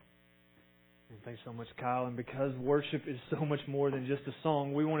Thanks so much, Kyle. And because worship is so much more than just a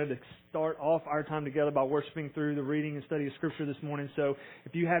song, we wanted to start off our time together by worshiping through the reading and study of Scripture this morning. So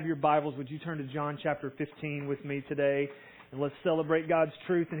if you have your Bibles, would you turn to John chapter 15 with me today? And let's celebrate God's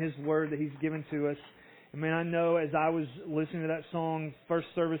truth and His Word that He's given to us. I mean, I know as I was listening to that song, first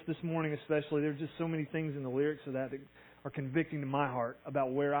service this morning especially, there's just so many things in the lyrics of that are convicting to my heart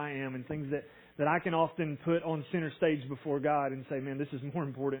about where I am and things that I can often put on center stage before God and say, man, this is more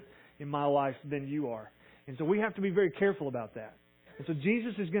important in my life than you are. And so we have to be very careful about that. And so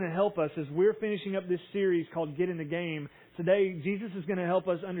Jesus is going to help us as we're finishing up this series called Get in the Game. Today, Jesus is going to help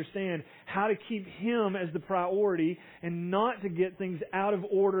us understand how to keep Him as the priority and not to get things out of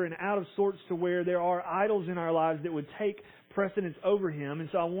order and out of sorts to where there are idols in our lives that would take precedence over Him. And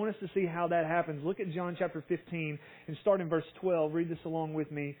so I want us to see how that happens. Look at John chapter 15 and start in verse 12. Read this along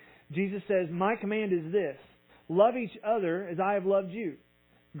with me. Jesus says, "My command is this, love each other as I have loved you.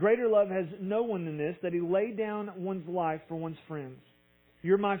 Greater love has no one than this, that he laid down one's life for one's friends.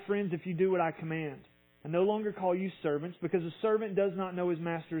 You're my friends if you do what I command. I no longer call you servants, because a servant does not know his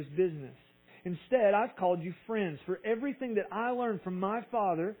master's business. Instead, I've called you friends, for everything that I learned from my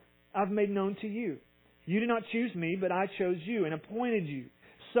Father, I've made known to you. You did not choose me, but I chose you and appointed you,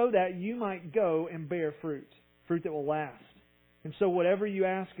 so that you might go and bear fruit that will last. And so whatever you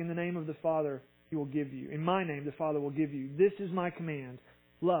ask in the name of the Father, He will give you. In my name, the Father will give you. This is my command.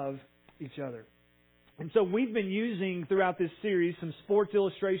 Love each other." And so we've been using throughout this series some sports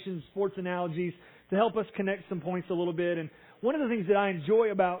illustrations, sports analogies to help us connect some points a little bit. And one of the things that I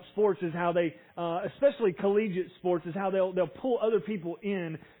enjoy about sports is how they, especially collegiate sports, is how they'll pull other people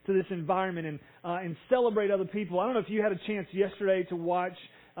in to this environment and celebrate other people. I don't know if you had a chance yesterday to watch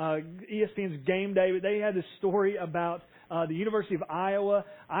ESPN's Game Day, but they had this story about the University of Iowa.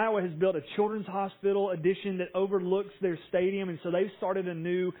 Iowa has built a children's hospital addition that overlooks their stadium, and so they've started a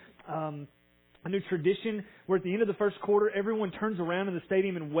new tradition where at the end of the first quarter, everyone turns around in the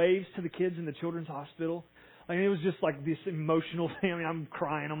stadium and waves to the kids in the children's hospital. I mean, it was just like this emotional thing. I mean, I'm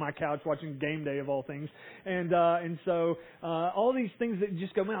crying on my couch watching Game Day of all things, and so all these things that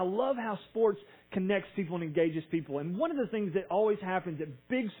just go, man, I love how sports connects people and engages people. And one of the things that always happens at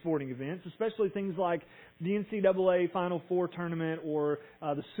big sporting events, especially things like the NCAA Final Four tournament or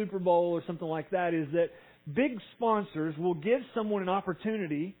the Super Bowl or something like that, is that big sponsors will give someone an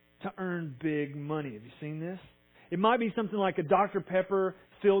opportunity to earn big money. Have you seen this? It might be something like a Dr. Pepper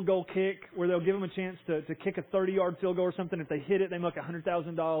field goal kick where they'll give them a chance to kick a 30-yard field goal or something. If they hit it, they make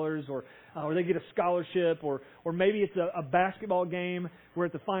 $100,000 or they get a scholarship, or maybe it's a basketball game where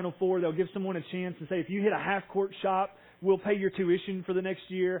at the Final Four they'll give someone a chance and say, if you hit a half-court shot, we'll pay your tuition for the next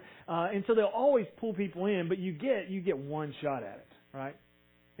year. And so they'll always pull people in, but you get one shot at it, right?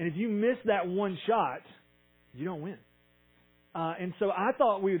 And if you miss that one shot, you don't win. And so I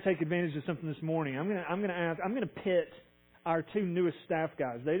thought we would take advantage of something this morning. I'm going to pit our two newest staff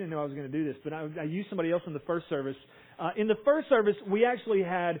guys. They didn't know I was going to do this, but I used somebody else in the first service. In the first service, we actually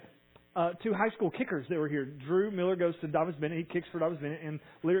had two high school kickers that were here. Drew Miller goes to Davis Bennett. He kicks for Davis Bennett. And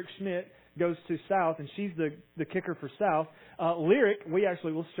Lyric Schmidt goes to South, and she's the kicker for South. Lyric,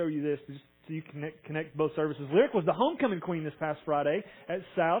 we'll show you this just so you connect both services. Lyric was the homecoming queen this past Friday at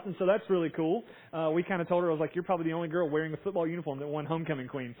South, and so that's really cool. We kind of told her, I was like, you're probably the only girl wearing a football uniform that won homecoming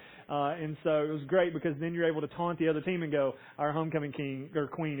queen. And so it was great because then you're able to taunt the other team and go, our homecoming king or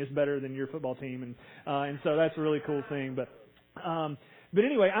queen is better than your football team. And so that's a really cool thing. But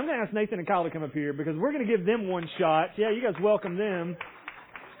anyway, I'm going to ask Nathan and Kyle to come up here because we're going to give them one shot. Yeah, you guys welcome them.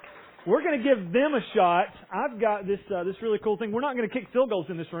 We're going to give them a shot. I've got this really cool thing. We're not going to kick field goals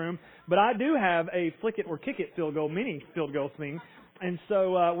in this room, but I do have a flick it or kick it field goal, mini field goal thing. And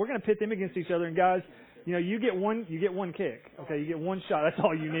so we're going to pit them against each other. And guys, you get one kick. Okay, you get one shot. That's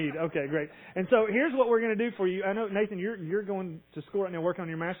all you need. Okay, great. And so here's what we're going to do for you. I know, Nathan, you're going to school right now working on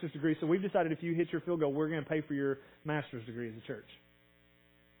your master's degree. So we've decided if you hit your field goal, we're going to pay for your master's degree as a church.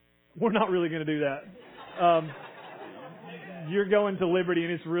 We're not really going to do that. You're going to Liberty,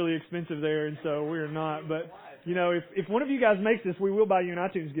 and it's really expensive there, and so we're not. But, if one of you guys makes this, we will buy you an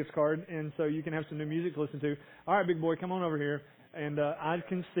iTunes gift card, and so you can have some new music to listen to. All right, big boy, come on over here. And I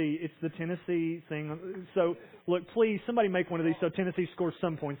can see it's the Tennessee thing. So, look, please, somebody make one of these so Tennessee scores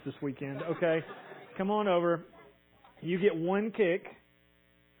some points this weekend, okay? Come on over. You get one kick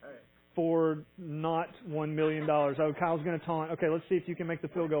for not $1 million. Oh, Kyle's going to taunt. Okay, let's see if you can make the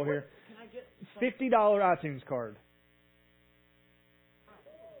field goal here. $50 iTunes card.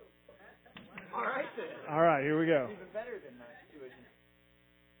 All right, then. All right, here we go. Even better than that tuition.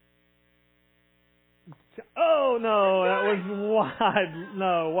 Oh, no, that was wide.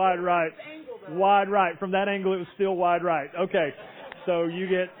 No, wide right. Wide right. From that angle, it was still wide right. Okay. So you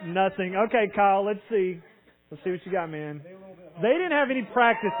get nothing. Okay, Kyle, let's see. Let's see what you got, man. They didn't have any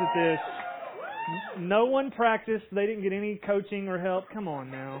practice at this. No one practiced. They didn't get any coaching or help. Come on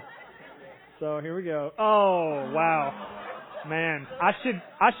now. So here we go. Oh, wow. Man, I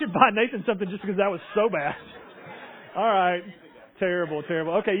should buy Nathan something just because that was so bad. All right. Terrible.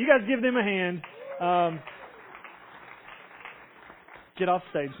 Okay, you guys give them a hand. Get off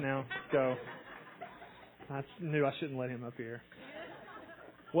stage now. Go. I knew I shouldn't let him up here.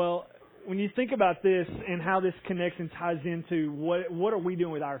 Well, when you think about this and how this connects and ties into what are we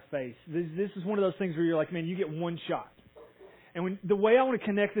doing with our faith, this is one of those things where you're like, man, you get one shot. And the way I want to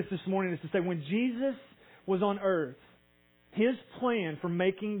connect this morning is to say when Jesus was on earth, His plan for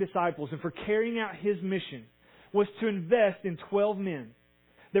making disciples and for carrying out His mission was to invest in 12 men.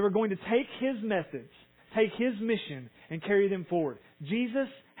 They were going to take His methods, take His mission, and carry them forward. Jesus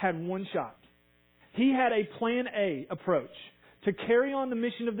had one shot. He had a plan A approach to carry on the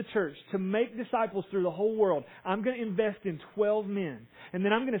mission of the church, to make disciples through the whole world. I'm going to invest in 12 men. And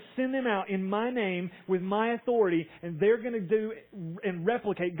then I'm going to send them out in my name with my authority, and they're going to go and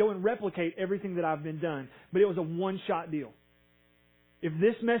replicate everything that I've been done. But it was a one-shot deal. If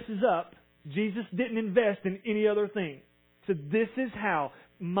this messes up, Jesus didn't invest in any other thing. So this is how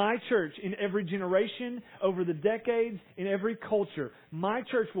my church, in every generation, over the decades, in every culture, my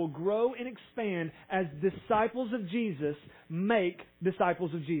church will grow and expand as disciples of Jesus make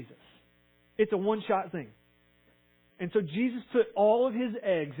disciples of Jesus. It's a one-shot thing. And so Jesus put all of His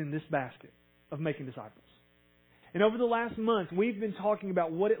eggs in this basket of making disciples. And over the last month, we've been talking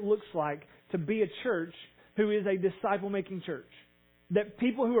about what it looks like to be a church who is a disciple-making church. That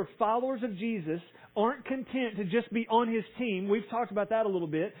people who are followers of Jesus aren't content to just be on His team. We've talked about that a little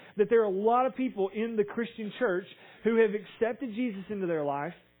bit. That there are a lot of people in the Christian church who have accepted Jesus into their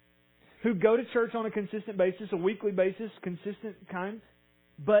life, who go to church on a consistent basis, a weekly basis, consistent kind,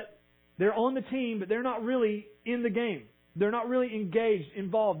 but they're on the team, but they're not really in the game. They're not really engaged,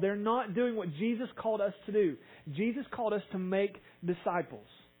 involved. They're not doing what Jesus called us to do. Jesus called us to make disciples.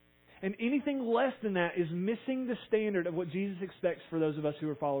 And anything less than that is missing the standard of what Jesus expects for those of us who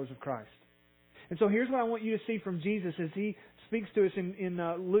are followers of Christ. And so here's what I want you to see from Jesus as He speaks to us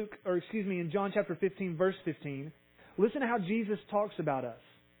in John chapter 15, verse 15. Listen to how Jesus talks about us.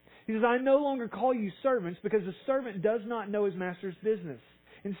 He says, I no longer call you servants because the servant does not know his master's business.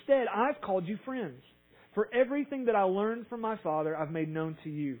 Instead, I've called you friends. For everything that I learned from my Father, I've made known to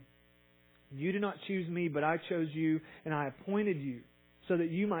you. You did not choose me, but I chose you, and I appointed you, so that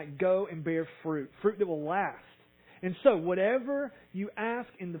you might go and bear fruit that will last. And so, whatever you ask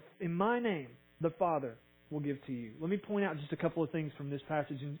in my name, the Father will give to you. Let me point out just a couple of things from this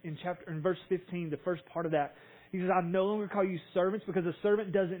passage. In verse 15, the first part of that, He says, I no longer call you servants because a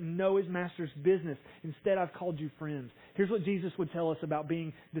servant doesn't know his master's business. Instead, I've called you friends. Here's what Jesus would tell us about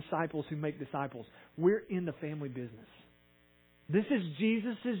being disciples who make disciples. We're in the family business. This is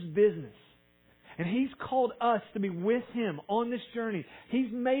Jesus' business. And He's called us to be with Him on this journey.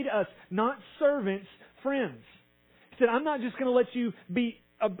 He's made us, not servants, friends. He said, I'm not just going to let you be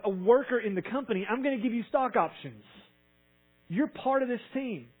a worker in the company. I'm going to give you stock options. You're part of this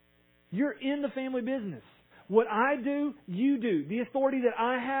team. You're in the family business. What I do, you do. The authority that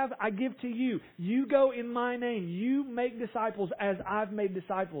I have, I give to you. You go in my name. You make disciples as I've made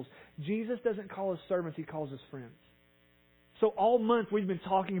disciples. Jesus doesn't call us servants. He calls us friends. So all month we've been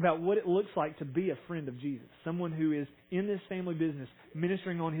talking about what it looks like to be a friend of Jesus. Someone who is in this family business,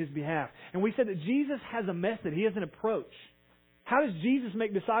 ministering on His behalf. And we said that Jesus has a method. He has an approach. How does Jesus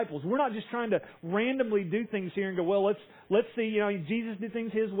make disciples? We're not just trying to randomly do things here and go, well, let's see, Jesus did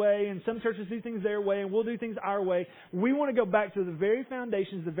things His way and some churches do things their way and we'll do things our way. We want to go back to the very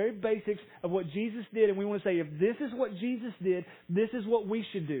foundations, the very basics of what Jesus did, and we want to say, if this is what Jesus did, this is what we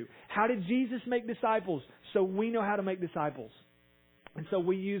should do. How did Jesus make disciples? So we know how to make disciples. And so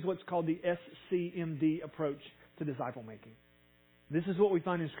we use what's called the SCMD approach to disciple making. This is what we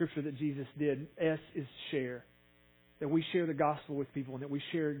find in Scripture that Jesus did. S is share. That we share the gospel with people and that we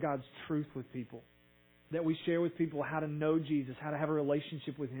share God's truth with people. That we share with people how to know Jesus, how to have a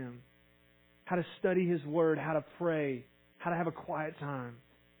relationship with Him, how to study His Word, how to pray, how to have a quiet time,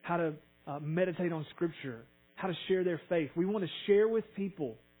 how to meditate on Scripture, how to share their faith. We want to share with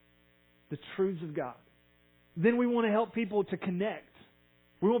people the truths of God. Then we want to help people to connect.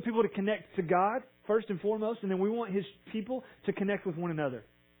 We want people to connect to God first and foremost, and then we want His people to connect with one another.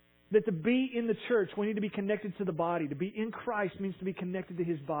 That to be in the church, we need to be connected to the body. To be in Christ means to be connected to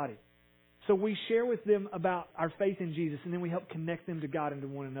His body. So we share with them about our faith in Jesus, and then we help connect them to God and to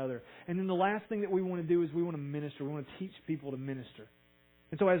one another. And then the last thing that we want to do is we want to minister. We want to teach people to minister.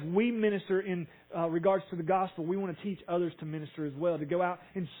 And so as we minister in regards to the gospel, we want to teach others to minister as well, to go out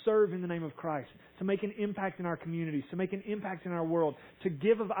and serve in the name of Christ, to make an impact in our communities, to make an impact in our world, to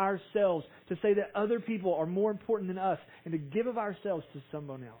give of ourselves, to say that other people are more important than us, and to give of ourselves to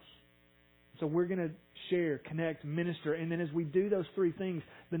someone else. So we're going to share, connect, minister, and then as we do those three things,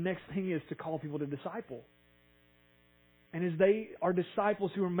 the next thing is to call people to disciple. And as they are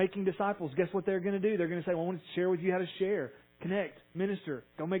disciples who are making disciples, guess what they're going to do? They're going to say, well, I want to share with you how to share, connect, minister,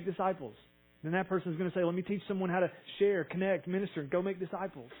 go make disciples. Then that person is going to say, let me teach someone how to share, connect, minister, go make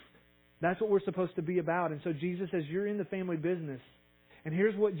disciples. That's what we're supposed to be about. And so Jesus says, you're in the family business. And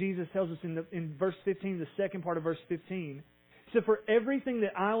here's what Jesus tells us in verse 15, the second part of verse 15. He said, for everything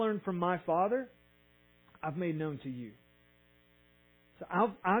that I learned from my Father, I've made known to you. So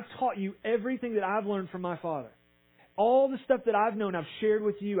I've taught you everything that I've learned from my Father. All the stuff that I've known, I've shared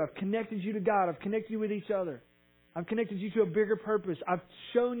with you. I've connected you to God. I've connected you with each other. I've connected you to a bigger purpose. I've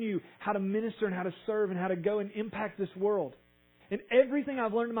shown you how to minister and how to serve and how to go and impact this world. And everything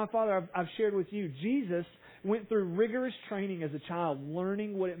I've learned from my Father, I've shared with you. Jesus went through rigorous training as a child,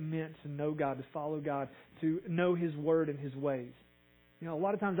 learning what it meant to know God, to follow God, to know His Word and His ways. You know, a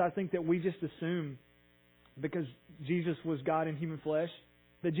lot of times I think that we just assume because Jesus was God in human flesh,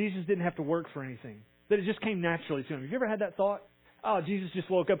 that Jesus didn't have to work for anything. That it just came naturally to Him. Have you ever had that thought? Oh, Jesus just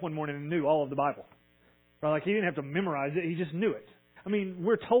woke up one morning and knew all of the Bible. Right? Like He didn't have to memorize it. He just knew it. I mean,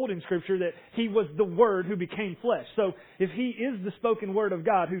 we're told in Scripture that He was the Word who became flesh. So if He is the spoken Word of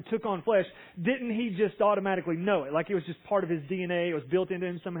God who took on flesh, didn't He just automatically know it? Like it was just part of His DNA. It was built into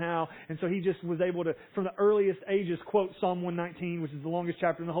Him somehow. And so He just was able to, from the earliest ages, quote Psalm 119, which is the longest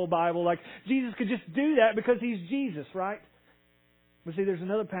chapter in the whole Bible. Like Jesus could just do that because He's Jesus, right? But see, there's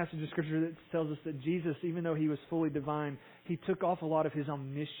another passage of Scripture that tells us that Jesus, even though He was fully divine, He took off a lot of His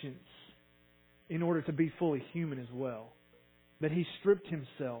omniscience in order to be fully human as well. That He stripped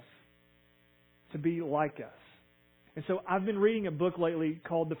Himself to be like us. And so I've been reading a book lately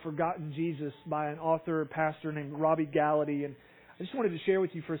called The Forgotten Jesus by an author, pastor named Robbie Gallaty. And I just wanted to share with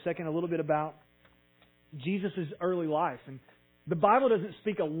you for a second a little bit about Jesus' early life. And the Bible doesn't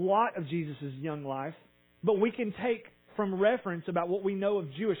speak a lot of Jesus' young life, but we can take from reference about what we know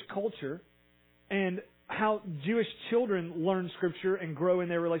of Jewish culture and how Jewish children learn Scripture and grow in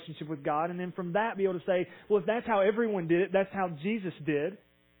their relationship with God. And then from that be able to say, well, if that's how everyone did it, that's how Jesus did.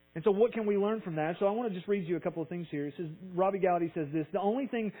 And so what can we learn from that? So I want to just read you a couple of things here. It says, Robbie Gallaty says this, the only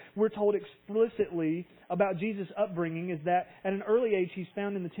thing we're told explicitly about Jesus' upbringing is that at an early age he's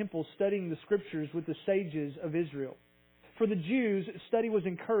found in the temple studying the Scriptures with the sages of Israel. For the Jews, study was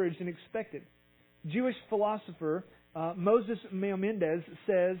encouraged and expected. Jewish philosopher Moses Maimonides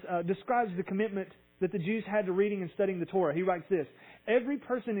describes the commitment that the Jews had to reading and studying the Torah. He writes this, every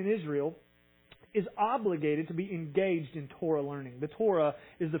person in Israel is obligated to be engaged in Torah learning. The Torah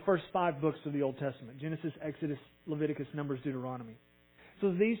is the first 5 books of the Old Testament, Genesis, Exodus, Leviticus, Numbers, Deuteronomy.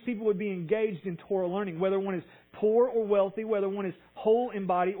 So these people would be engaged in Torah learning, whether one is poor or wealthy, whether one is whole in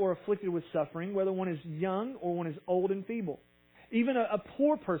body or afflicted with suffering, whether one is young or one is old and feeble. Even a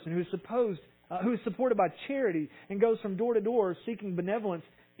poor person who is supported by charity and goes from door to door seeking benevolence,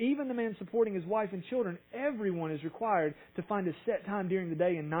 even the man supporting his wife and children, everyone is required to find a set time during the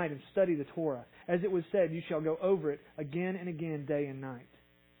day and night and study the Torah. As it was said, you shall go over it again and again, day and night.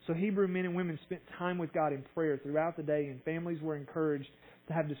 So Hebrew men and women spent time with God in prayer throughout the day, and families were encouraged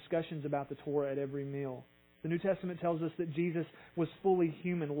to have discussions about the Torah at every meal. The New Testament tells us that Jesus was fully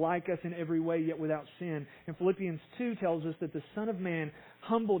human, like us in every way, yet without sin. And Philippians 2 tells us that the Son of Man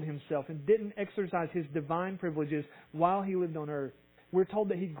humbled Himself and didn't exercise His divine privileges while He lived on earth. We're told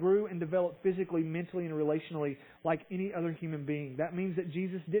that He grew and developed physically, mentally, and relationally like any other human being. That means that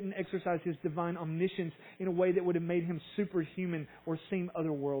Jesus didn't exercise His divine omniscience in a way that would have made Him superhuman or seem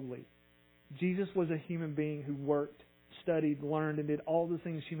otherworldly. Jesus was a human being who worked, studied, learned, and did all the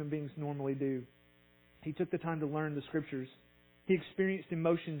things human beings normally do. He took the time to learn the Scriptures. He experienced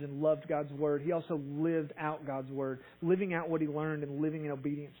emotions and loved God's Word. He also lived out God's Word, living out what He learned and living in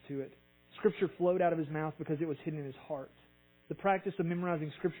obedience to it. Scripture flowed out of His mouth because it was hidden in His heart. The practice of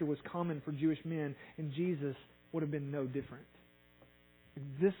memorizing Scripture was common for Jewish men, and Jesus would have been no different.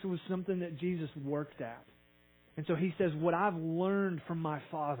 This was something that Jesus worked at. And so He says, what I've learned from my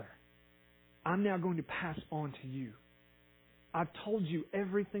Father, I'm now going to pass on to you. I've told you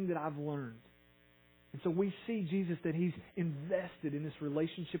everything that I've learned. And so we see Jesus that He's invested in this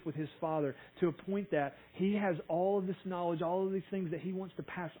relationship with His Father to a point that He has all of this knowledge, all of these things that He wants to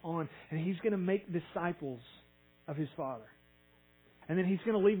pass on, and He's going to make disciples of His Father. And then He's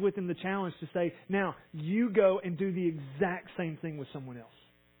going to leave with them the challenge to say, now, you go and do the exact same thing with someone else.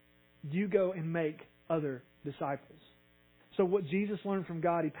 You go and make other disciples. So what Jesus learned from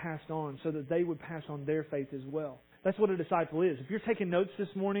God, He passed on so that they would pass on their faith as well. That's what a disciple is. If you're taking notes this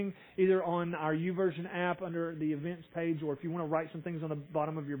morning, either on our YouVersion app under the events page, or if you want to write some things on the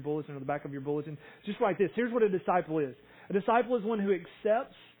bottom of your bulletin or the back of your bulletin, just write this. Here's what a disciple is. A disciple is one who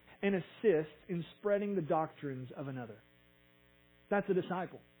accepts and assists in spreading the doctrines of another. That's a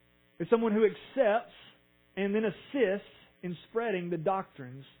disciple. It's someone who accepts and then assists in spreading the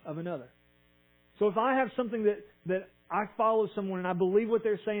doctrines of another. So if I have something that I follow someone and I believe what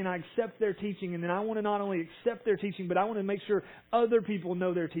they're saying, I accept their teaching, and then I want to not only accept their teaching, but I want to make sure other people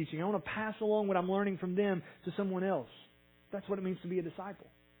know their teaching. I want to pass along what I'm learning from them to someone else. That's what it means to be a disciple.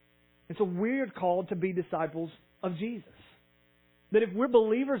 And so we're called to be disciples of Jesus. That if we're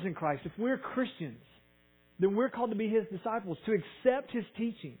believers in Christ, if we're Christians, then we're called to be His disciples, to accept His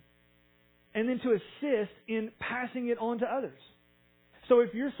teaching, and then to assist in passing it on to others. So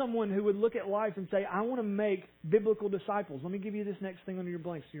if you're someone who would look at life and say, I want to make biblical disciples, let me give you this next thing under your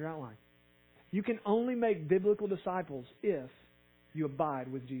blanks, your outline. You can only make biblical disciples if you abide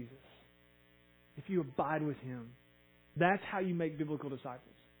with Jesus. If you abide with Him. That's how you make biblical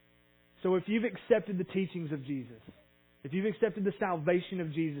disciples. So if you've accepted the teachings of Jesus, if you've accepted the salvation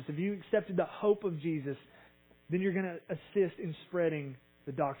of Jesus, if you've accepted the hope of Jesus, then you're going to assist in spreading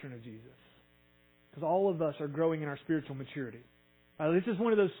the doctrine of Jesus. Because all of us are growing in our spiritual maturity. This is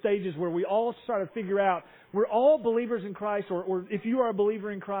one of those stages where we all try to figure out, we're all believers in Christ, or if you are a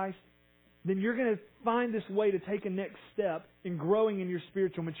believer in Christ, then you're going to find this way to take a next step in growing in your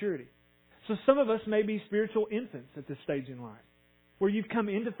spiritual maturity. So some of us may be spiritual infants at this stage in life, where you've come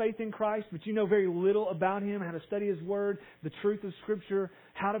into faith in Christ, but you know very little about Him, how to study His Word, the truth of Scripture,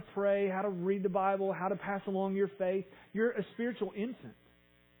 how to pray, how to read the Bible, how to pass along your faith. You're a spiritual infant.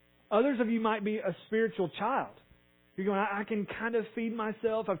 Others of you might be a spiritual child. You're going, I can kind of feed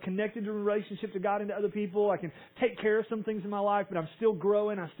myself. I've connected a relationship to God and to other people. I can take care of some things in my life, but I'm still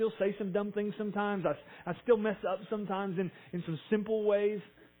growing. I still say some dumb things sometimes. I still mess up sometimes in some simple ways.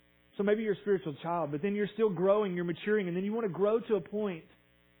 So maybe you're a spiritual child, but then you're still growing, you're maturing, and then you want to grow to a point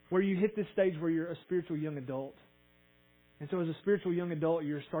where you hit this stage where you're a spiritual young adult. And so as a spiritual young adult,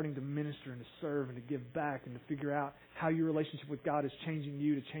 you're starting to minister and to serve and to give back and to figure out how your relationship with God is changing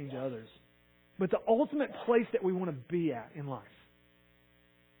you to change others. But the ultimate place that we want to be at in life,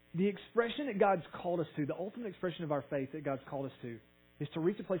 the expression that God's called us to, the ultimate expression of our faith that God's called us to, is to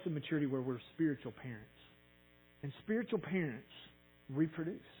reach a place of maturity where we're spiritual parents. And spiritual parents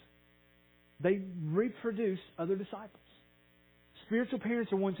reproduce. They reproduce other disciples. Spiritual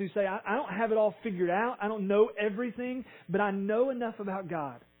parents are ones who say, I don't have it all figured out. I don't know everything, but I know enough about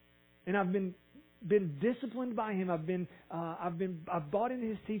God. And I've been disciplined by Him. I've bought into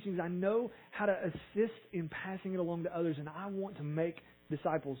His teachings. I know how to assist in passing it along to others, and I want to make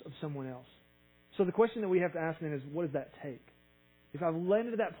disciples of someone else. So the question that we have to ask then is, what does that take? If I've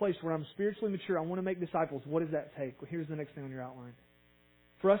landed to that place where I'm spiritually mature, I want to make disciples, what does that take? Well, here's the next thing on your outline.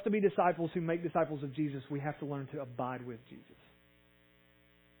 For us to be disciples who make disciples of Jesus, we have to learn to abide with Jesus.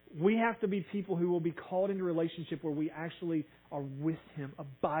 We have to be people who will be called into a relationship where we actually are with Him,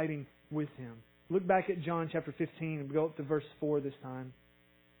 abiding with Him. Look back at John chapter 15 and go up to verse 4 this time.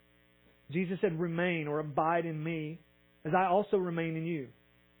 Jesus said, remain or abide in me as I also remain in you.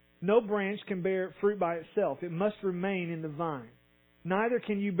 No branch can bear fruit by itself. It must remain in the vine. Neither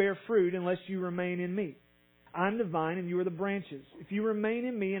can you bear fruit unless you remain in me. I'm the vine and you are the branches. If you remain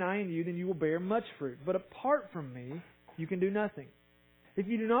in me and I in you, then you will bear much fruit. But apart from me, you can do nothing. If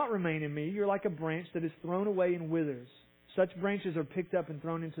you do not remain in me, you're like a branch that is thrown away and withers. Such branches are picked up and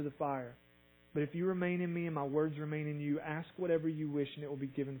thrown into the fire. But if you remain in me and my words remain in you, ask whatever you wish and it will be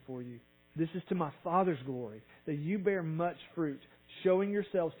given for you. This is to my Father's glory, that you bear much fruit, showing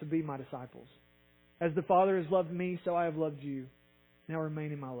yourselves to be my disciples. As the Father has loved me, so I have loved you. Now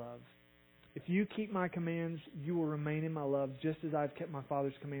remain in my love. If you keep my commands, you will remain in my love, just as I have kept my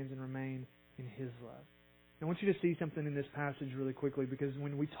Father's commands and remain in His love. I want you to see something in this passage really quickly, because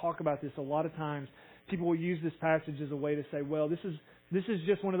when we talk about this, a lot of times people will use this passage as a way to say, well, this is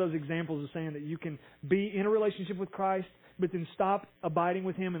just one of those examples of saying that you can be in a relationship with Christ, but then stop abiding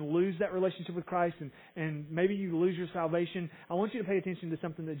with Him and lose that relationship with Christ, and maybe you lose your salvation. I want you to pay attention to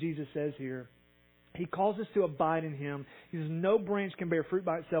something that Jesus says here. He calls us to abide in Him. He says, no branch can bear fruit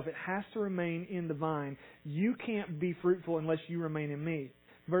by itself. It has to remain in the vine. You can't be fruitful unless you remain in me.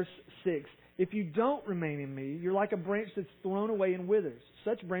 Verse 6, if you don't remain in me, you're like a branch that's thrown away and withers.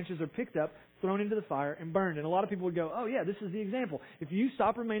 Such branches are picked up, thrown into the fire, and burned. And a lot of people would go, oh yeah, this is the example. If you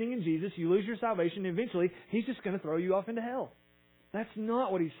stop remaining in Jesus, you lose your salvation, and eventually He's just going to throw you off into hell. That's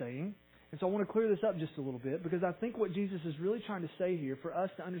not what He's saying. And so I want to clear this up just a little bit, because I think what Jesus is really trying to say here for us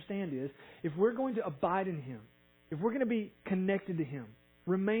to understand is, if we're going to abide in Him, if we're going to be connected to Him,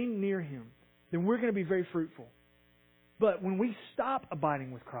 remain near Him, then we're going to be very fruitful. But when we stop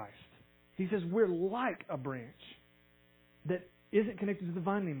abiding with Christ, He says we're like a branch that isn't connected to the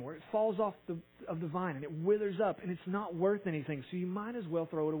vine anymore. It falls off of the vine and it withers up and it's not worth anything. So you might as well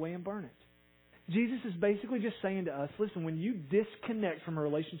throw it away and burn it. Jesus is basically just saying to us, listen, when you disconnect from a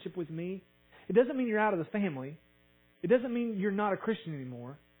relationship with me, it doesn't mean you're out of the family. It doesn't mean you're not a Christian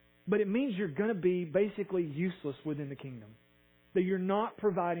anymore. But it means you're going to be basically useless within the kingdom. That you're not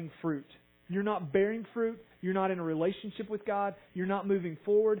providing fruit. You're not bearing fruit. You're not in a relationship with God. You're not moving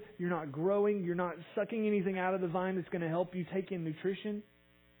forward. You're not growing. You're not sucking anything out of the vine that's going to help you take in nutrition.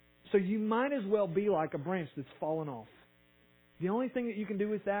 So you might as well be like a branch that's fallen off. The only thing that you can do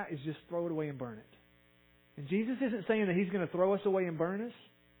with that is just throw it away and burn it. And Jesus isn't saying that He's going to throw us away and burn us,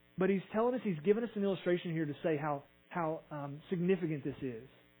 but He's telling us, He's given us an illustration here to say how significant this is.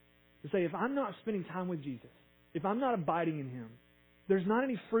 To say, if I'm not spending time with Jesus, if I'm not abiding in Him, there's not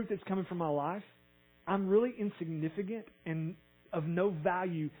any fruit that's coming from my life, I'm really insignificant and of no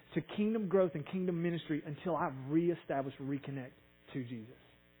value to kingdom growth and kingdom ministry until I've reestablished, reconnect to Jesus.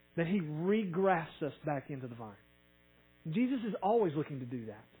 That He regrafts us back into the vine. Jesus is always looking to do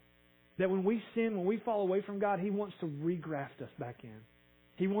that. That when we sin, when we fall away from God, He wants to regraft us back in.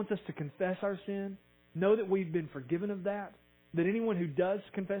 He wants us to confess our sin, know that we've been forgiven of that, that anyone who does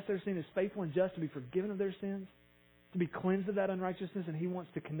confess their sin is faithful and just to be forgiven of their sins, to be cleansed of that unrighteousness, and He wants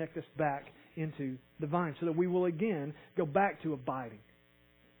to connect us back into the vine so that we will again go back to abiding.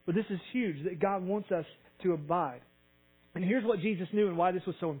 But this is huge, that God wants us to abide. And here's what Jesus knew and why this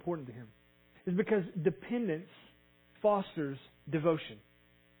was so important to Him. Is because dependence fosters devotion.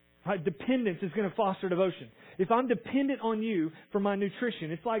 Right? Dependence is going to foster devotion. If I'm dependent on you for my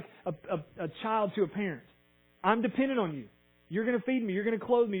nutrition, it's like a child to a parent. I'm dependent on you. You're going to feed me. You're going to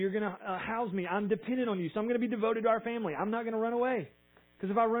clothe me. You're going to house me. I'm dependent on you. So I'm going to be devoted to our family. I'm not going to run away.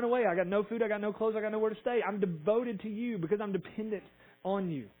 Because if I run away, I got no food, I got no clothes, I got nowhere to stay. I'm devoted to you because I'm dependent on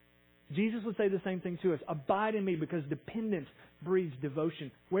you. Jesus would say the same thing to us. Abide in me because dependence breeds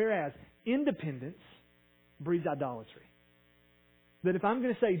devotion. Whereas independence breeds idolatry. That if I'm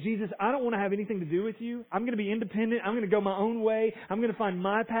going to say, Jesus, I don't want to have anything to do with you. I'm going to be independent. I'm going to go my own way. I'm going to find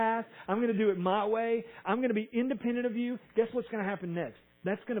my path. I'm going to do it my way. I'm going to be independent of you. Guess what's going to happen next?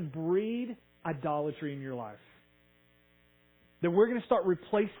 That's going to breed idolatry in your life. That we're going to start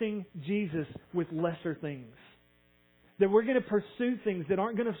replacing Jesus with lesser things. That we're going to pursue things that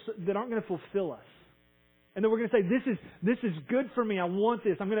aren't going to fulfill us. And then we're going to say, this is good for me. I want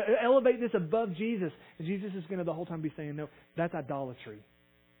this. I'm going to elevate this above Jesus. And Jesus is going to the whole time be saying, no, that's idolatry.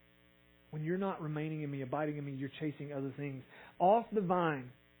 When you're not remaining in me, abiding in me, you're chasing other things. Off the vine,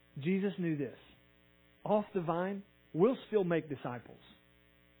 Jesus knew this. Off the vine, we'll still make disciples.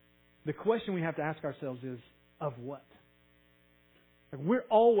 The question we have to ask ourselves is, of what? Like, we're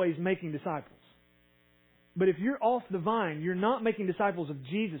always making disciples. But if you're off the vine, you're not making disciples of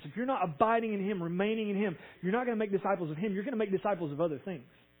Jesus. If you're not abiding in Him, remaining in Him, you're not going to make disciples of Him. You're going to make disciples of other things.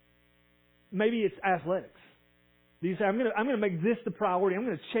 Maybe it's athletics. You say, I'm going to make this the priority. I'm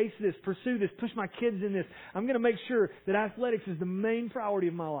going to chase this, pursue this, push my kids in this. I'm going to make sure that athletics is the main priority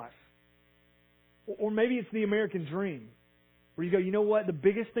of my life. Or maybe it's the American dream. Where you go, you know what? The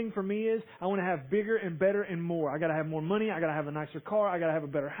biggest thing for me is I want to have bigger and better and more. I got to have more money. I got to have a nicer car. I got to have a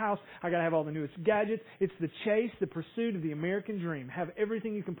better house. I got to have all the newest gadgets. It's the chase, the pursuit of the American dream. Have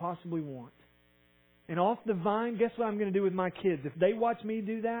everything you can possibly want. And off the vine, guess what I'm going to do with my kids? If they watch me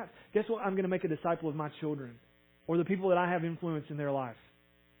do that, guess what? I'm going to make a disciple of my children or the people that I have influence in their life.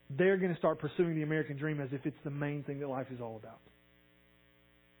 They're going to start pursuing the American dream as if it's the main thing that life is all about.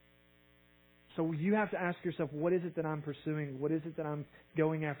 So you have to ask yourself, what is it that I'm pursuing? What is it that I'm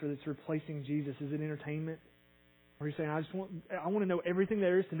going after that's replacing Jesus? Is it entertainment? Or are you saying, I want to know everything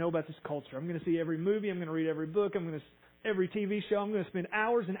there is to know about this culture. I'm going to see every movie. I'm going to read every book. Every TV show. I'm going to spend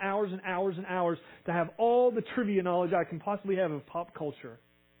hours and hours and hours and hours to have all the trivia knowledge I can possibly have of pop culture.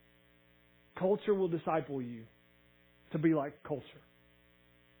 Culture will disciple you to be like culture.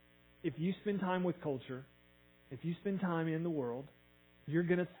 If you spend time with culture, if you spend time in the world, you're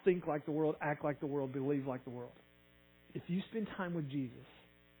going to think like the world, act like the world, believe like the world. If you spend time with Jesus,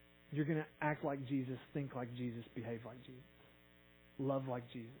 you're going to act like Jesus, think like Jesus, behave like Jesus, love like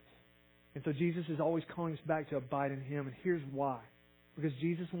Jesus. And so Jesus is always calling us back to abide in Him. And here's why. Because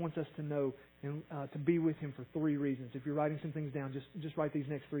Jesus wants us to know and to be with Him for three reasons. If you're writing some things down, just write these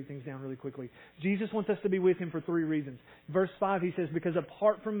next three things down really quickly. Jesus wants us to be with Him for three reasons. Verse 5, He says, because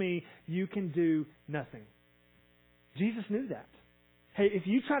apart from me, you can do nothing. Jesus knew that. hey, if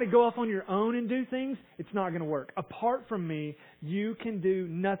you try to go off on your own and do things, it's not going to work. Apart from me, you can do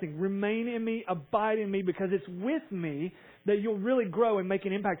nothing. Remain in me, abide in me, because it's with me that you'll really grow and make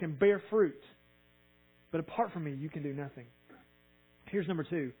an impact and bear fruit. But apart from me, you can do nothing. Here's number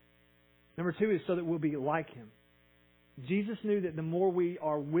 2. Number 2 is so that we'll be like Him. Jesus knew that the more we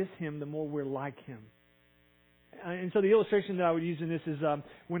are with Him, the more we're like Him. And so the illustration that I would use in this is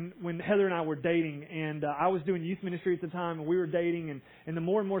when Heather and I were dating, and I was doing youth ministry at the time, and we were dating, and the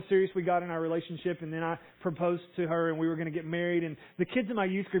more and more serious we got in our relationship, and then I proposed to her, and we were going to get married, and the kids in my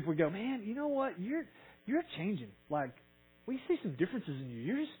youth group would go, man, you know what? You're changing. Like, we see some differences in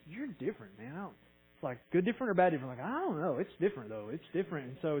you. You're different, man. It's like good different or bad different. Like, I don't know. It's different though. It's different.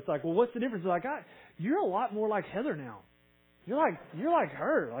 And so it's like, well, what's the difference? Like, you're a lot more like Heather now. You're like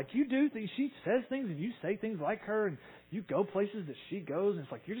her. Like, you do things. She says things and you say things like her, and you go places that she goes, and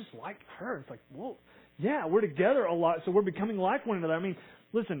it's like you're just like her. It's like, well, yeah, we're together a lot, so we're becoming like one another. I mean,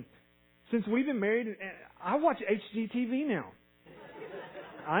 listen, since we've been married, I watch HGTV now.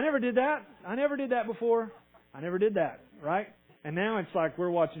 I never did that before. I never did that, right? And now it's like we're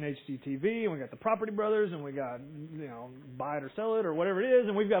watching HGTV, and we got the Property Brothers, and we got, Buy It or Sell It or whatever it is,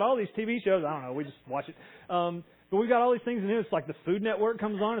 and we've got all these TV shows. I don't know, we just watch it. But we've got all these things, and it's like the Food Network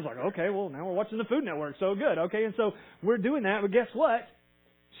comes on. It's like, okay, well, now we're watching the Food Network. So good, okay? And so we're doing that, but guess what?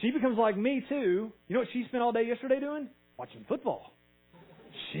 She becomes like me, too. You know what she spent all day yesterday doing? Watching football.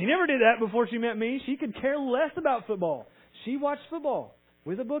 She never did that before she met me. She could care less about football. She watched football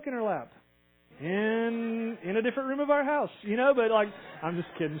with a book in her lap in a different room of our house, but like, I'm just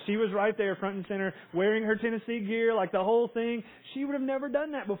kidding. She was right there front and center wearing her Tennessee gear, like the whole thing. She would have never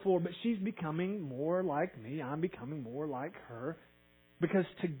done that before, but she's becoming more like me. I'm becoming more like her because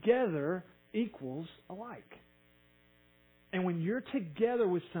together equals alike. And when you're together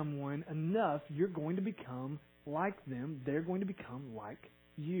with someone enough, you're going to become like them. They're going to become like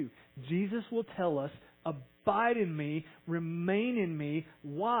you. Jesus will tell us, abide in me, remain in me.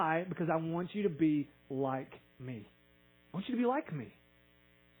 Why? Because I want you to be like me. I want you to be like me.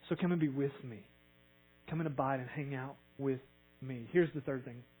 So come and be with me. Come and abide and hang out with me. Here's the third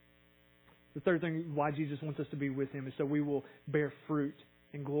thing. The third thing why Jesus wants us to be with Him is so we will bear fruit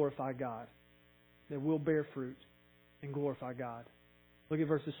and glorify God. That we'll bear fruit and glorify God. Look at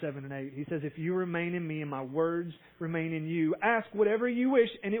verses 7 and 8. He says, if you remain in me and my words remain in you, ask whatever you wish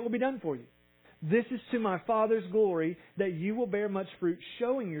and it will be done for you. This is to my Father's glory that you will bear much fruit,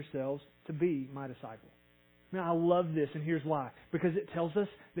 showing yourselves to be my disciples. Now, I love this, and here's why. Because it tells us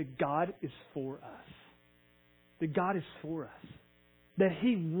that God is for us. That God is for us. That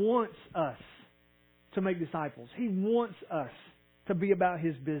He wants us to make disciples. He wants us to be about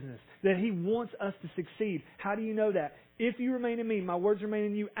His business. That He wants us to succeed. How do you know that? If you remain in me, my words remain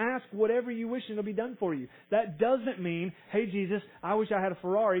in you, ask whatever you wish and it'll be done for you. That doesn't mean, hey Jesus, I wish I had a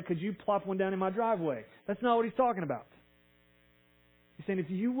Ferrari, could you plop one down in my driveway? That's not what He's talking about. He's saying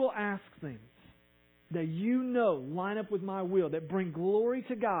if you will ask things that you know line up with my will, that bring glory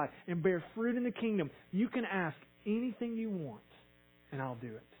to God and bear fruit in the kingdom, you can ask anything you want and I'll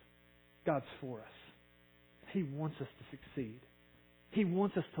do it. God's for us. He wants us to succeed. He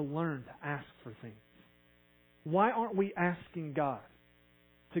wants us to learn to ask for things. Why aren't we asking God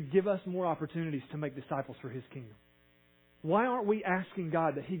to give us more opportunities to make disciples for His kingdom? Why aren't we asking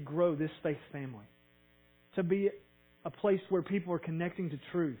God that He grow this faith family to be a place where people are connecting to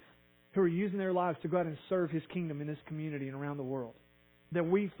truth, who are using their lives to go out and serve His kingdom in this community and around the world? That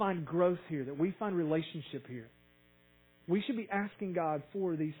we find growth here, that we find relationship here. We should be asking God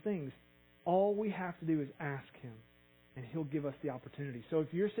for these things. All we have to do is ask Him, and He'll give us the opportunity. So if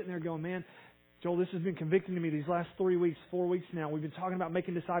you're sitting there going, man, Joel, this has been convicting to me these last 4 weeks now. We've been talking about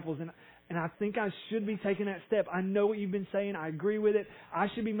making disciples, and I think I should be taking that step. I know what you've been saying. I agree with it. I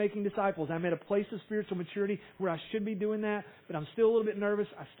should be making disciples. I'm at a place of spiritual maturity where I should be doing that, but I'm still a little bit nervous.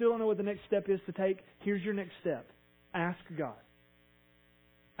 I still don't know what the next step is to take. Here's your next step. Ask God.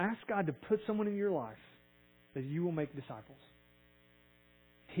 Ask God to put someone in your life that you will make disciples.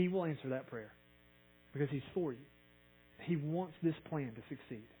 He will answer that prayer because He's for you. He wants this plan to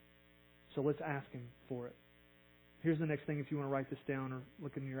succeed. So let's ask Him for it. Here's the next thing if you want to write this down or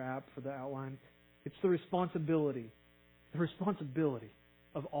look in your app for the outline. It's the responsibility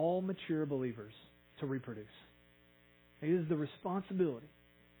of all mature believers to reproduce. It is the responsibility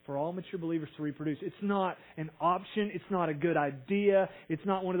for all mature believers to reproduce. It's not an option. It's not a good idea. It's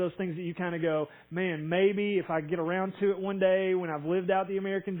not one of those things that you kind of go, man, maybe if I get around to it one day when I've lived out the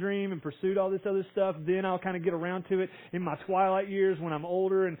American dream and pursued all this other stuff, then I'll kind of get around to it in my twilight years when I'm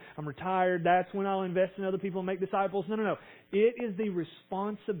older and I'm retired. That's when I'll invest in other people and make disciples. No. It is the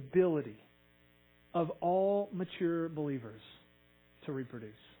responsibility of all mature believers to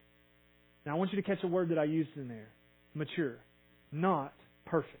reproduce. Now I want you to catch a word that I used in there. Mature. Not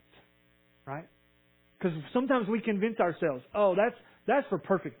perfect. Right? Because sometimes we convince ourselves, oh, that's for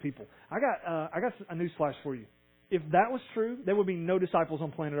perfect people. I got a news flash for you. If that was true, there would be no disciples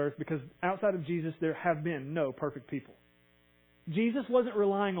on planet Earth, because outside of Jesus, there have been no perfect people. Jesus wasn't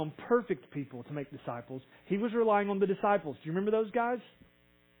relying on perfect people to make disciples. He was relying on the disciples. Do you remember those guys?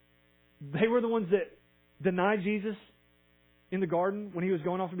 They were the ones that denied Jesus in the garden when He was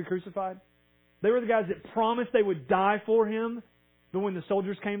going off to be crucified. They were the guys that promised they would die for Him, but when the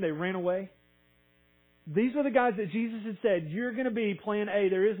soldiers came, they ran away. These were the guys that Jesus had said, you're going to be plan A,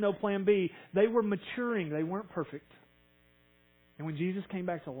 there is no plan B. They were maturing. They weren't perfect. And when Jesus came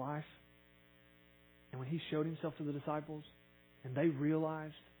back to life, and when He showed Himself to the disciples, and they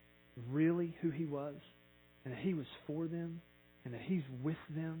realized really who He was, and that He was for them, and that He's with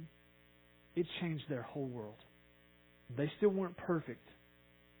them, it changed their whole world. They still weren't perfect,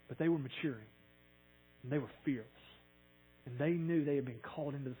 but they were maturing. And they were fearless. And they knew they had been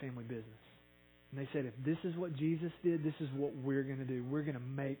called into the family business. And they said, if this is what Jesus did, this is what we're going to do. We're going to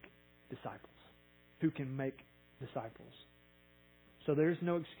make disciples who can make disciples. So there's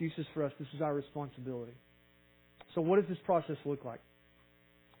no excuses for us. This is our responsibility. So what does this process look like?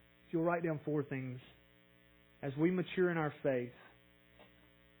 If you'll write down 4 things. As we mature in our faith,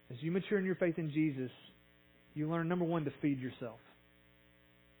 as you mature in your faith in Jesus, you learn, number 1, to feed yourself.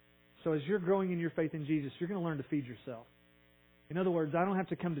 So as you're growing in your faith in Jesus, you're going to learn to feed yourself. In other words, I don't have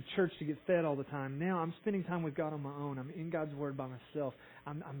to come to church to get fed all the time. Now I'm spending time with God on my own. I'm in God's Word by myself.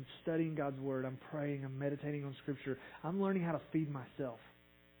 I'm studying God's Word. I'm praying. I'm meditating on Scripture. I'm learning how to feed myself.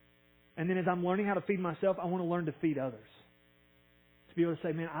 And then as I'm learning how to feed myself, I want to learn to feed others. To be able to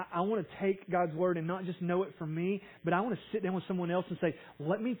say, man, I want to take God's Word and not just know it for me, but I want to sit down with someone else and say,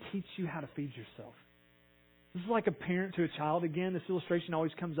 let me teach you how to feed yourself. This is like a parent to a child. Again, this illustration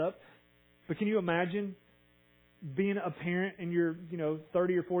always comes up. But can you imagine being a parent and your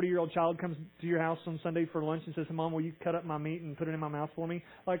 30 or 40-year-old child comes to your house on Sunday for lunch and says, Mom, will you cut up my meat and put it in my mouth for me?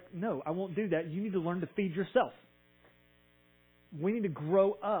 Like, no, I won't do that. You need to learn to feed yourself. We need to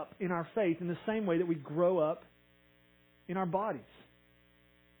grow up in our faith in the same way that we grow up in our bodies.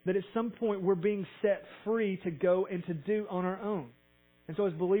 That at some point we're being set free to go and to do on our own. And so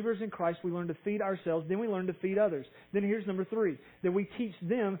as believers in Christ, we learn to feed ourselves, then we learn to feed others. Then here's number 3, that we teach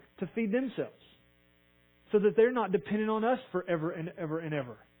them to feed themselves, so that they're not dependent on us forever and ever and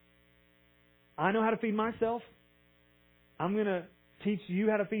ever. I know how to feed myself. I'm going to teach you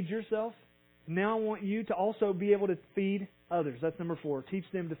how to feed yourself. Now I want you to also be able to feed others. That's number 4. Teach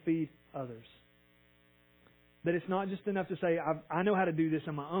them to feed others. That it's not just enough to say, I know how to do this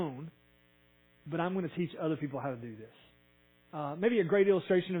on my own, but I'm going to teach other people how to do this. Maybe a great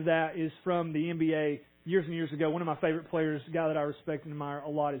illustration of that is from the NBA years and years ago. One of my favorite players, a guy that I respect and admire a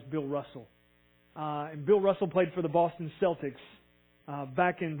lot, is Bill Russell. And Bill Russell played for the Boston Celtics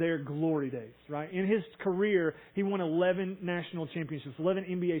back in their glory days, right? In his career, he won 11 national championships, 11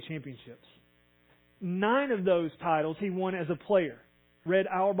 NBA championships. 9 of those titles he won as a player. Red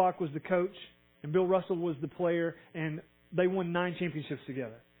Auerbach was the coach, and Bill Russell was the player, and they won 9 championships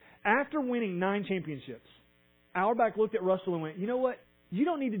together. After winning 9 championships, Auerbach looked at Russell and went, you know what? You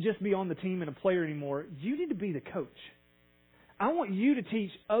don't need to just be on the team and a player anymore. You need to be the coach. I want you to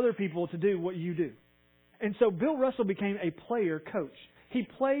teach other people to do what you do. And so Bill Russell became a player coach. He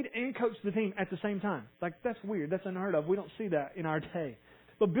played and coached the team at the same time. Like, that's weird. That's unheard of. We don't see that in our day.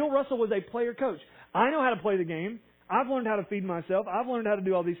 But Bill Russell was a player coach. I know how to play the game. I've learned how to feed myself. I've learned how to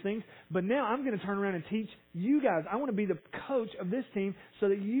do all these things. But now I'm going to turn around and teach you guys. I want to be the coach of this team so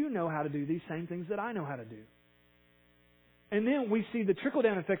that you know how to do these same things that I know how to do. And then we see the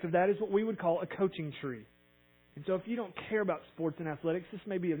trickle-down effect of that is what we would call a coaching tree. And so if you don't care about sports and athletics, this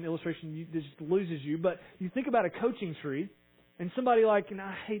may be an illustration that just loses you, but you think about a coaching tree, and somebody like, and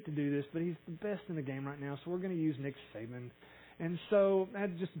I hate to do this, but he's the best in the game right now, so we're going to use Nick Saban. And so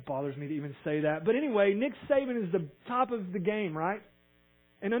that just bothers me to even say that. But anyway, Nick Saban is the top of the game, right?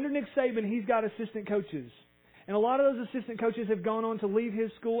 And under Nick Saban, he's got assistant coaches. And a lot of those assistant coaches have gone on to leave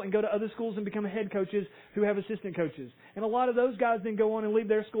his school and go to other schools and become head coaches who have assistant coaches. And a lot of those guys then go on and leave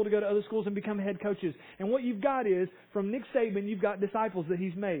their school to go to other schools and become head coaches. And what you've got is, from Nick Saban, you've got disciples that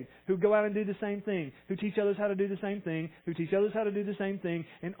he's made who go out and do the same thing, who teach others how to do the same thing, who teach others how to do the same thing.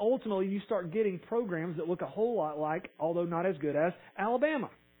 And ultimately, you start getting programs that look a whole lot like, although not as good as,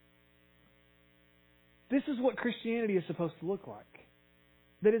 Alabama. This is what Christianity is supposed to look like.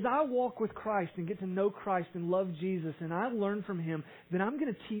 That as I walk with Christ and get to know Christ and love Jesus and I learn from Him, then I'm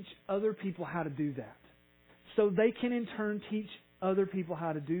going to teach other people how to do that. So they can in turn teach other people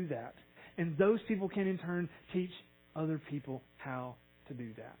how to do that. And those people can in turn teach other people how to do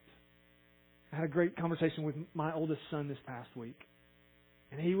that. I had a great conversation with my oldest son this past week.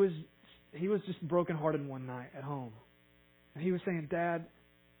 And he was just brokenhearted one night at home. And he was saying, Dad,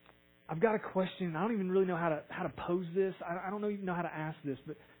 I've got a question. I don't even really know how to pose this. I don't even know how to ask this.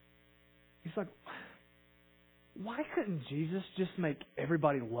 But he's like, why couldn't Jesus just make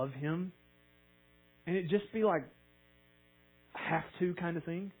everybody love Him? And it just be like have to kind of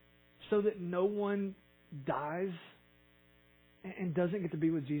thing? So that no one dies and doesn't get to be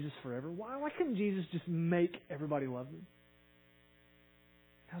with Jesus forever? Why couldn't Jesus just make everybody love Him?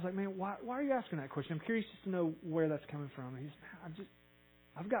 I was like, man, why are you asking that question? I'm curious just to know where that's coming from.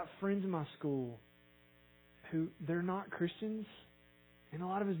 I've got friends in my school who they're not Christians, and a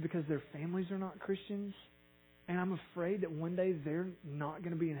lot of it is because their families are not Christians, and I'm afraid that one day they're not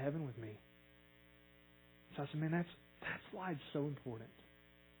going to be in heaven with me. So I said, man, that's why it's so important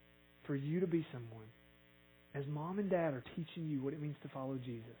for you to be someone, as Mom and Dad are teaching you what it means to follow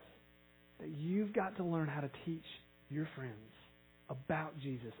Jesus, that you've got to learn how to teach your friends about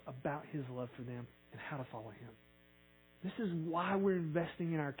Jesus, about His love for them, and how to follow Him. This is why we're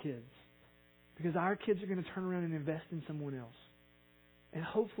investing in our kids. Because our kids are going to turn around and invest in someone else. And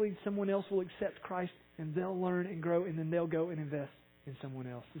hopefully someone else will accept Christ and they'll learn and grow and then they'll go and invest in someone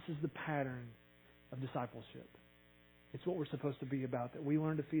else. This is the pattern of discipleship. It's what we're supposed to be about. That we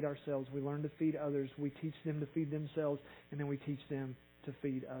learn to feed ourselves, we learn to feed others, we teach them to feed themselves, and then we teach them to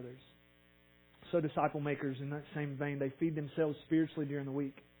feed others. So disciple makers, in that same vein, they feed themselves spiritually during the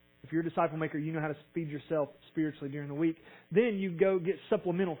week. If you're a disciple maker, you know how to feed yourself spiritually during the week. Then you go get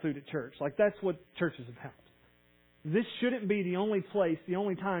supplemental food at church. Like that's what church is about. This shouldn't be the only place, the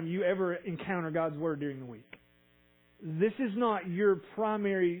only time you ever encounter God's Word during the week. This is not your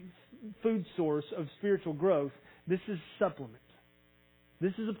primary food source of spiritual growth. This is supplement.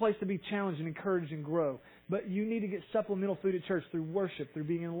 This is a place to be challenged and encouraged and grow. But you need to get supplemental food at church through worship, through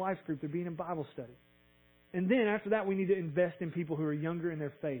being in a life group, through being in Bible study. And then after that, we need to invest in people who are younger in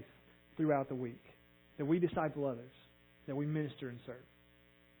their faith throughout the week. That we disciple others. That we minister and serve.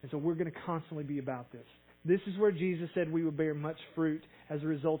 And so we're going to constantly be about this. This is where Jesus said we would bear much fruit as a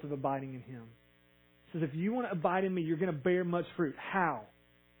result of abiding in Him. He says, if you want to abide in me, you're going to bear much fruit. How?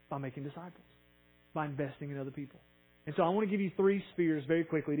 By making disciples. By investing in other people. And so I want to give you 3 spheres very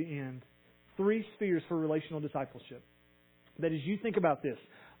quickly to end. 3 spheres for relational discipleship. That as you think about this,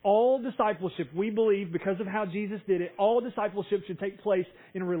 all discipleship, we believe, because of how Jesus did it, all discipleship should take place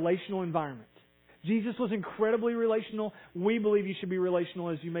in a relational environment. Jesus was incredibly relational. We believe you should be relational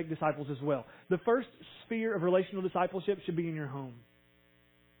as you make disciples as well. The first sphere of relational discipleship should be in your home.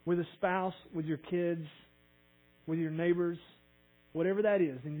 With a spouse, with your kids, with your neighbors, whatever that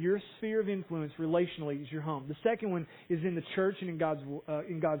is. In your sphere of influence relationally is your home. The second one is in the church and in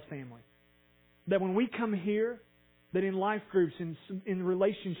God's family. That when we come here, that in life groups, in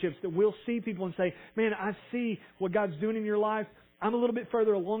relationships, that we'll see people and say, man, I see what God's doing in your life. I'm a little bit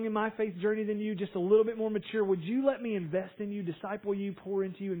further along in my faith journey than you, just a little bit more mature. Would you let me invest in you, disciple you, pour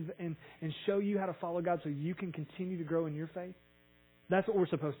into you, and show you how to follow God so you can continue to grow in your faith? That's what we're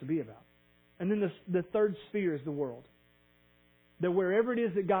supposed to be about. And then the third sphere is the world. That wherever it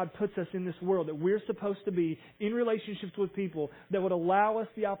is that God puts us in this world, that we're supposed to be in relationships with people that would allow us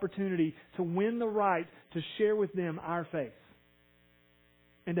the opportunity to win the right to share with them our faith.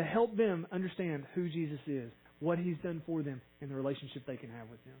 And to help them understand who Jesus is, what He's done for them, and the relationship they can have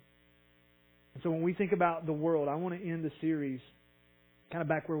with Him. And so when we think about the world, I want to end the series kind of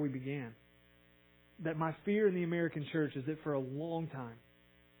back where we began. That my fear in the American church is that for a long time,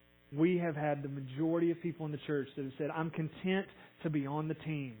 we have had the majority of people in the church that have said, I'm content to be on the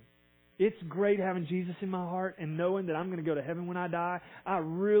team. It's great having Jesus in my heart and knowing that I'm going to go to heaven when I die. I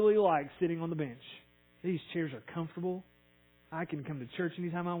really like sitting on the bench. These chairs are comfortable. I can come to church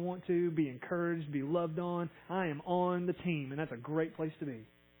anytime I want to, be encouraged, be loved on. I am on the team, and that's a great place to be.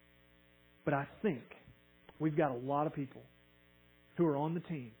 But I think we've got a lot of people who are on the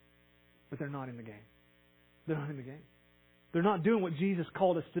team, but they're not in the game. They're not in the game. They're not doing what Jesus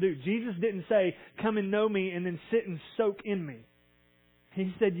called us to do. Jesus didn't say, come and know me and then sit and soak in me.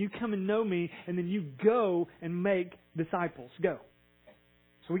 He said, you come and know me and then you go and make disciples. Go.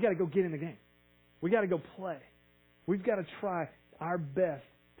 So we got to go get in the game. We got to go play. We've got to try our best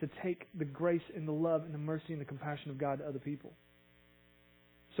to take the grace and the love and the mercy and the compassion of God to other people.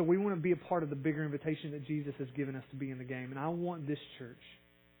 So we want to be a part of the bigger invitation that Jesus has given us to be in the game. And I want this church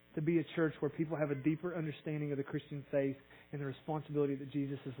to be a church where people have a deeper understanding of the Christian faith and the responsibility that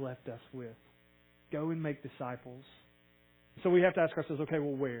Jesus has left us with. Go and make disciples. So we have to ask ourselves, okay,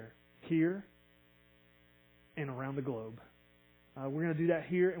 well, where? Here and around the globe. We're going to do that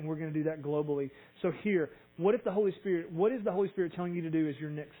here, and we're going to do that globally. So here, what is the Holy Spirit telling you to do as your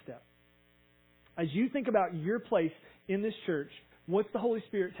next step? As you think about your place in this church, what's the Holy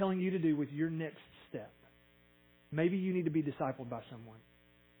Spirit telling you to do with your next step? Maybe you need to be discipled by someone.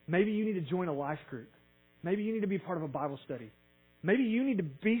 Maybe you need to join a life group. Maybe you need to be part of a Bible study. Maybe you need to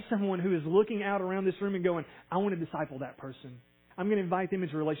be someone who is looking out around this room and going, I want to disciple that person. I'm going to invite them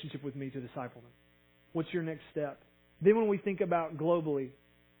into a relationship with me to disciple them. What's your next step? Then when we think about globally,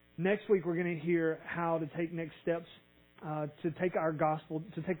 next week we're going to hear how to take next steps to take the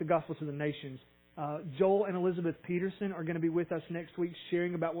gospel to the nations. Joel and Elizabeth Peterson are going to be with us next week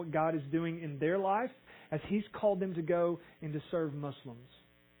sharing about what God is doing in their life as He's called them to go and to serve Muslims.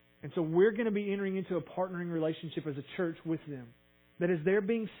 And so we're going to be entering into a partnering relationship as a church with them. That as they're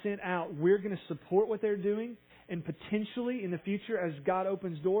being sent out, we're going to support what they're doing, and potentially in the future, as God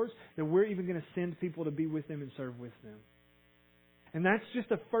opens doors, that we're even going to send people to be with them and serve with them. And that's just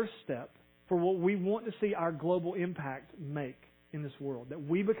a first step for what we want to see our global impact make in this world. That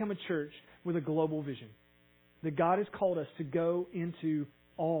we become a church with a global vision. That God has called us to go into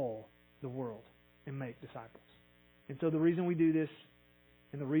all the world and make disciples. And so the reason we do this,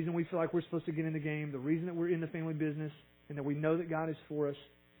 and the reason we feel like we're supposed to get in the game, the reason that we're in the family business, and that we know that God is for us,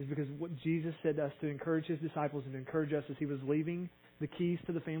 is because what Jesus said to us to encourage His disciples and to encourage us as He was leaving the keys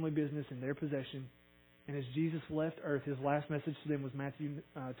to the family business in their possession. And as Jesus left earth, His last message to them was Matthew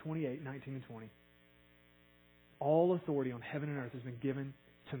 28, 19 and 20. All authority on heaven and earth has been given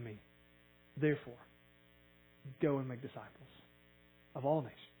to me. Therefore, go and make disciples of all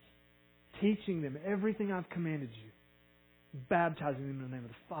nations, teaching them everything I've commanded you, baptizing them in the name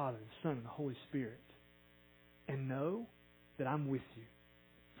of the Father, the Son, and the Holy Spirit. And know that I'm with you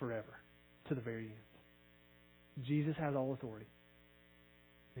forever, to the very end. Jesus has all authority.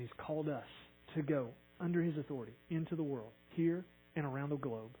 And He's called us to go under His authority into the world, here and around the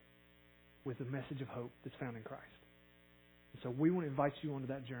globe, with the message of hope that's found in Christ. And so we want to invite you onto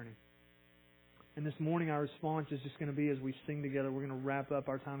that journey. And this morning our response is just going to be, as we sing together, we're going to wrap up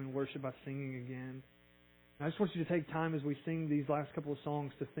our time in worship by singing again. And I just want you to take time as we sing these last couple of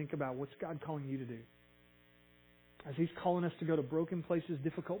songs to think about what's God calling you to do. As He's calling us to go to broken places,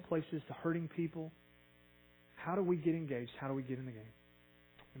 difficult places, to hurting people, how do we get engaged? How do we get in the game?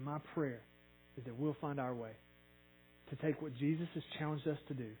 And my prayer is that we'll find our way to take what Jesus has challenged us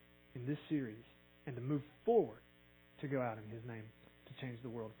to do in this series and to move forward to go out in His name to change the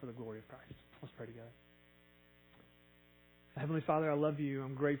world for the glory of Christ. Let's pray together. Heavenly Father, I love you.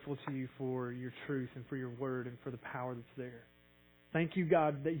 I'm grateful to you for your truth and for your word and for the power that's there. Thank you,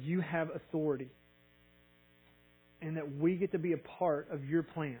 God, that you have authority and that we get to be a part of your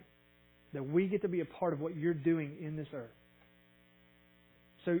plan, that we get to be a part of what you're doing in this earth.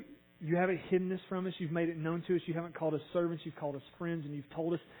 So you haven't hidden this from us. You've made it known to us. You haven't called us servants. You've called us friends, and you've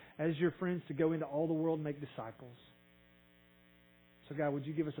told us as your friends to go into all the world and make disciples. So God, would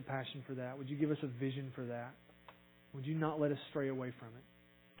you give us a passion for that? Would you give us a vision for that? Would you not let us stray away from it?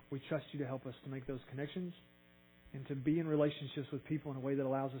 We trust you to help us to make those connections and to be in relationships with people in a way that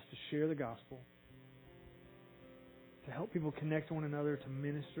allows us to share the gospel, to help people connect to one another, to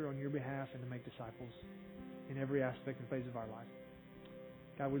minister on your behalf, and to make disciples in every aspect and phase of our life.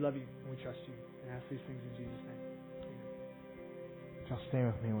 God, we love you and we trust you and ask these things in Jesus' name. Amen. Y'all stand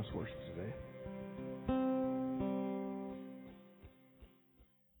with me and let's worship today.